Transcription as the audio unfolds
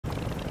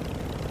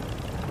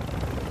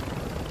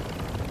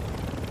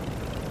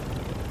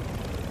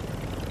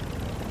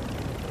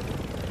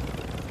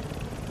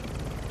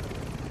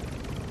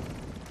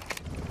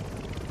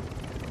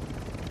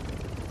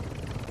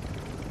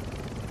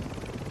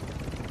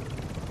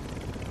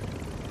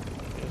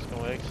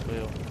fucking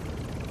Wexville.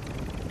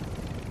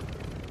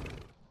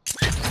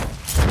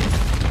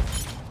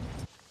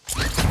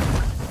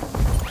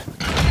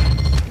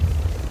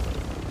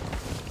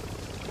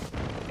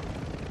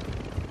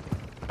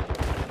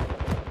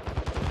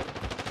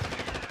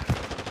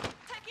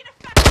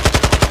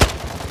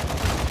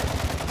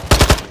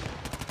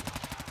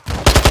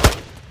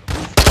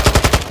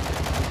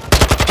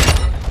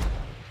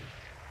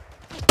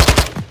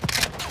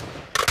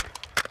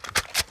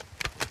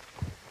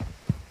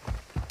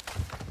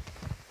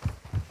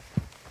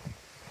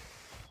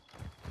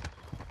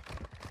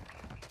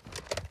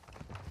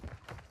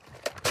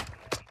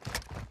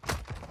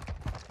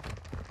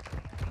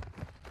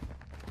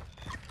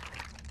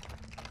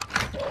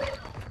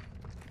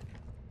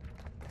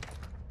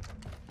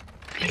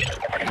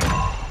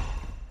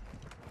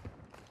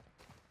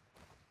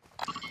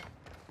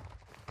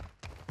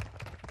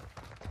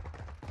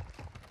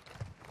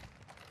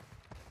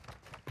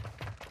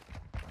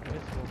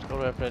 Let's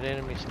go after that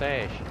enemy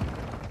stash.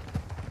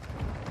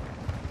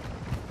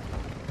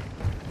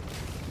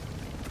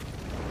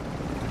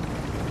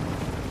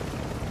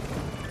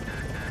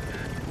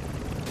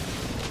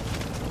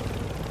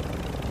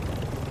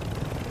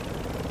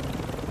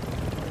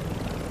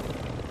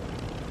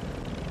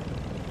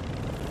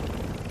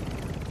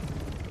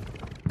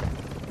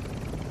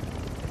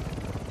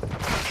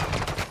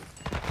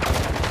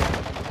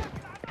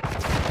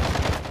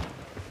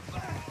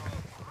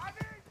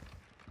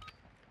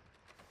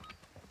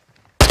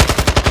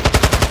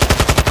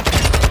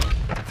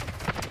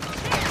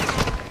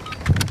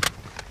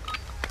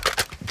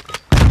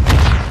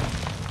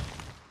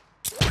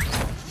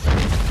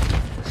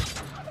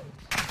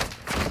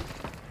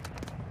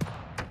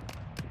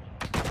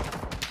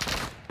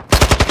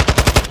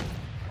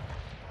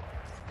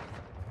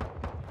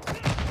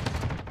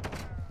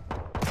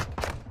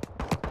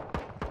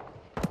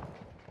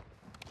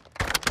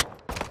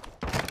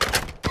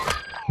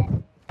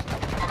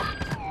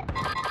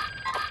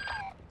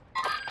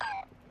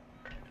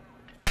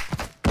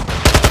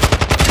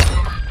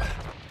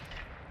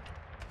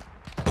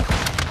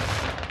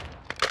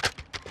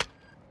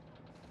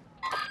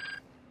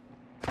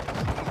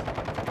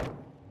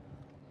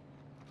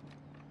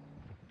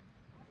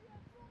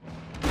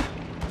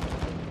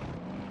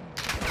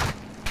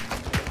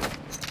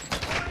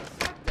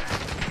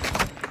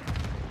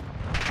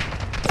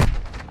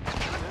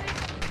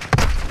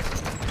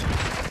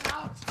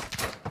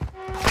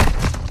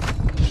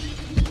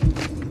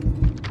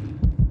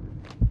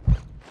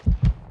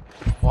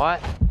 What?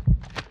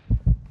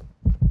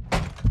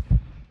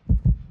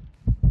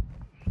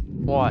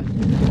 What?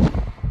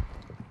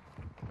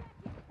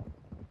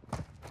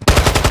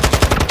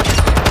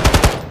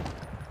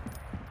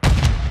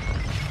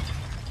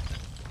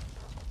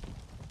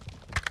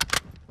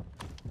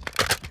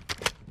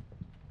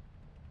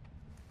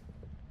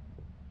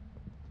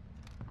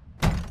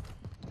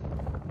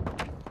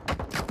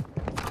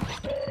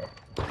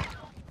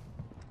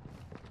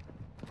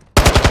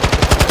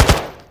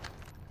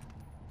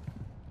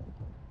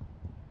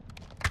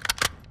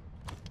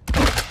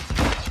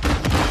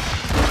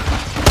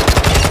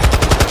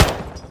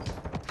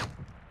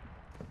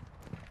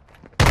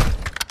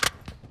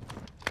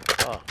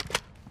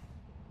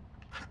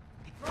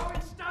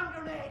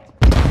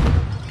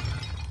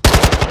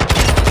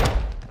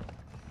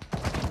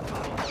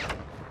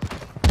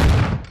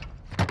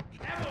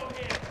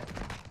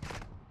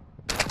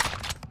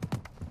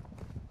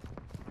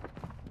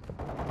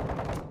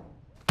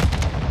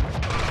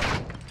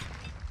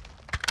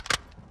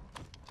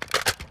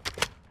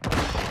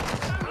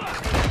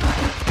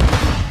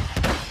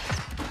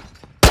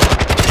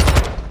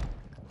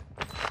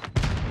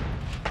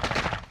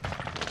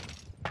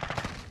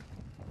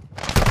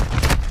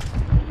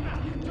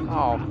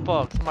 Oh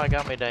fuck, somebody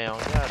got me down.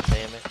 God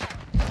damn it.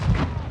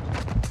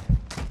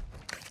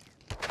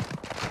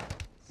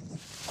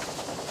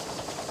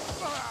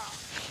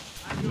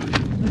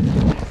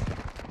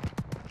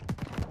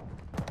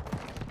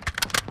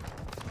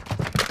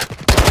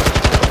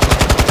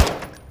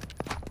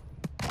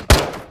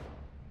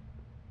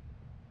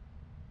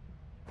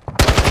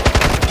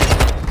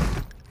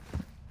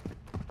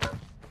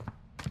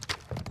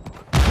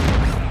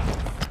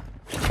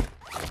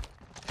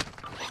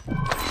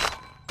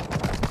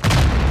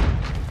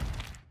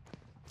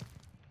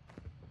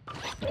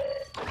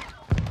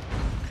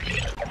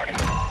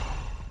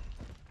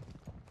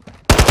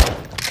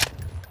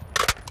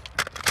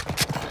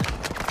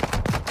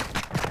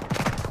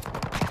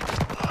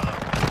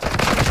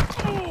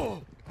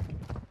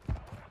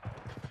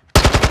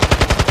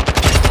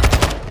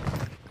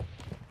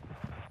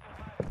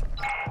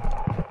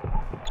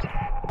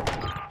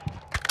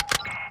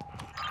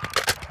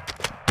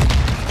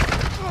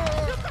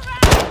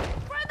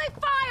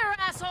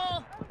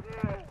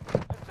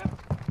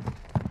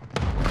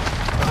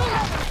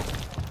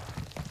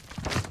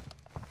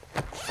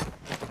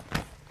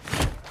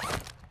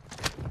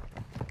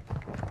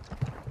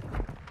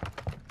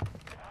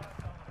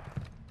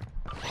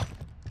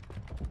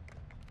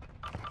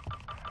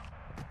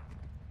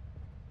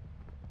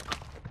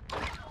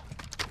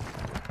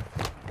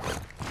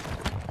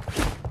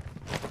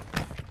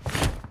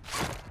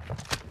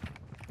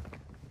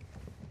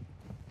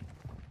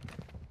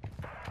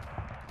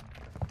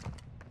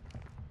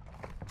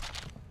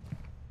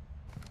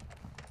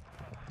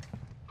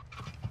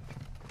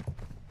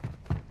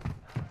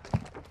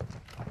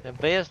 And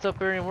vest up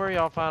here anywhere?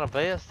 Y'all find a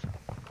vest?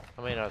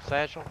 I mean a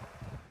satchel?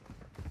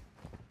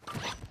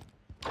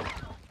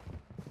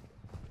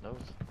 No.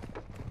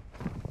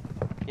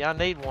 Yeah, I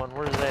need one.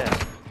 Where's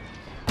that?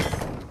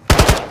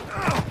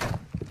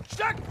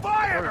 Check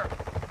fire!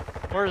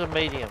 Where's a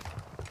medium?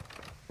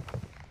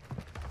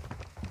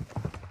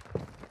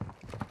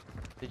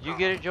 Did you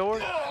get it,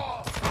 George?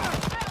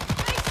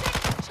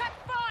 Check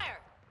fire!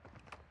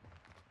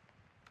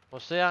 Well,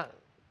 see, I...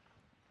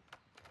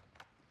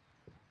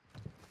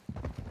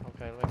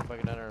 Okay, let me go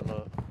back down there and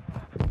look.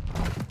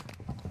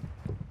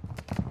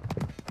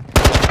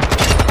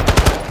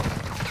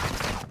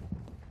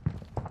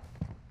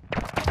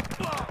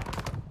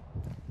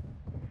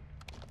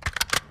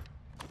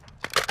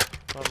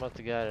 I must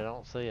have got it. I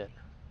don't see it.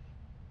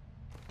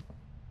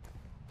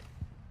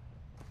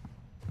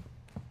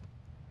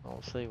 I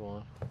don't see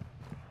one.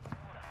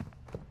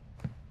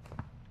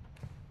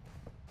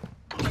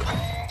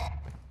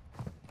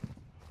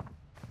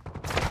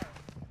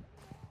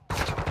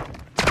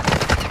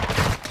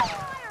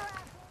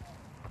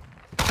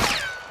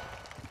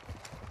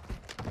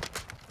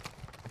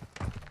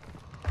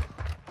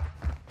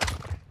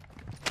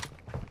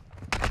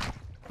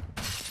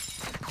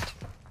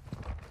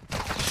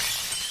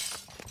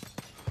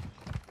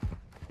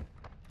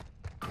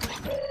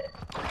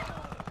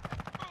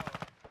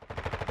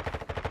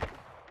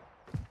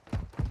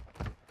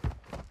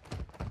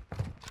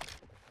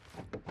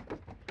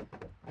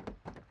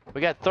 We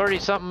got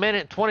 30-something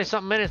minutes,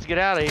 20-something minutes to get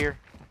out of here.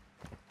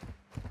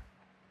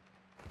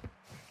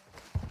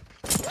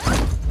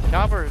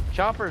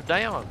 Chopper's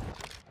down.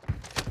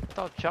 I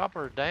thought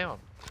Chopper's down.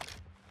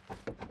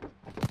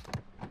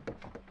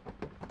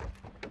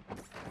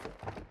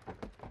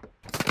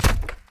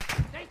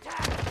 They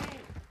tagged me!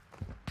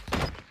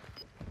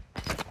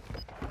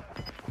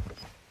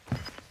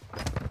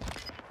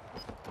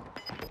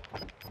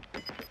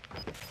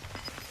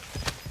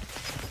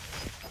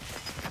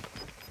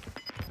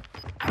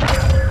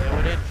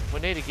 We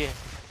need to get.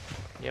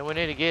 Yeah, we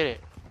need to get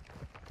it.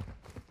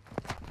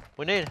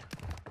 We need.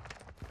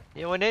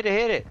 Yeah, we need to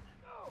hit it.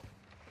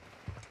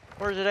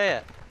 Where's it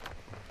at?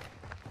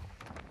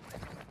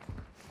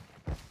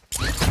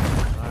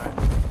 Alright.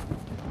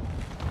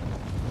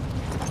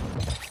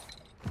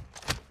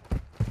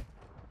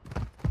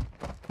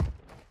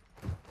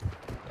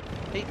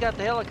 He got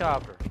the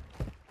helicopter.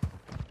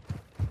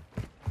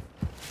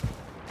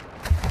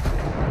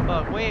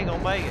 But we ain't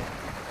gonna make it.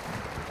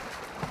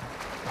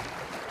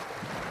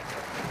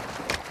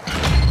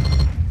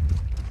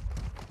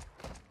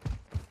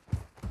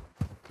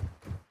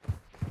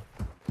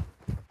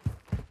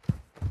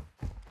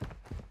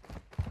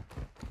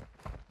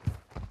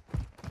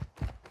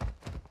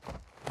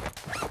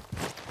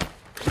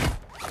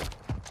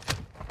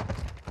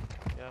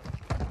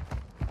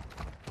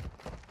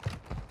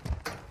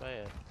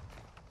 Bad.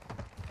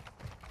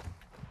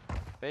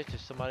 Bet you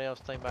somebody else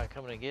think about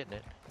coming and getting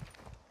it.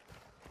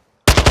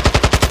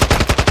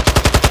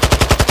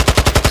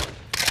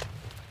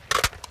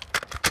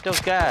 Get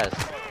those guys.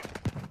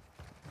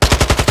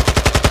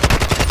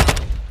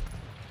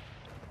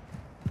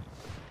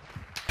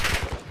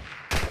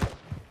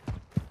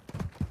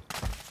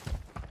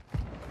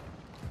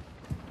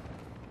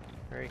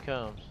 Here he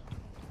comes.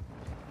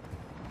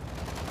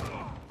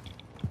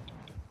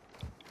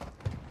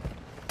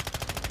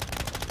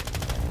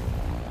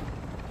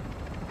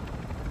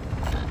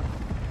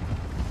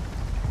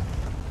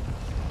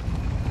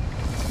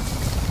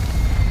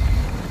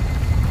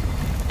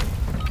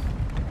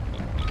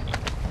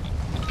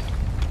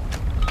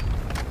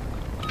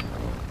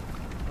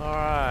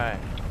 Alright.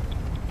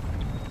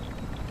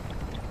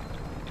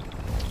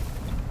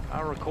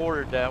 I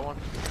recorded that one.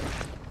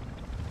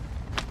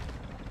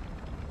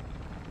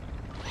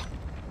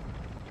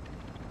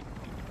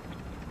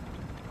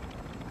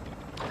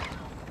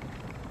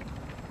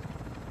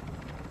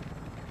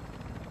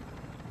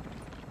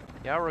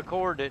 Yeah, I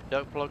recorded it,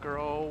 Duck Plucker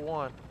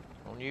 001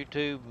 on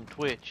YouTube and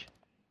Twitch.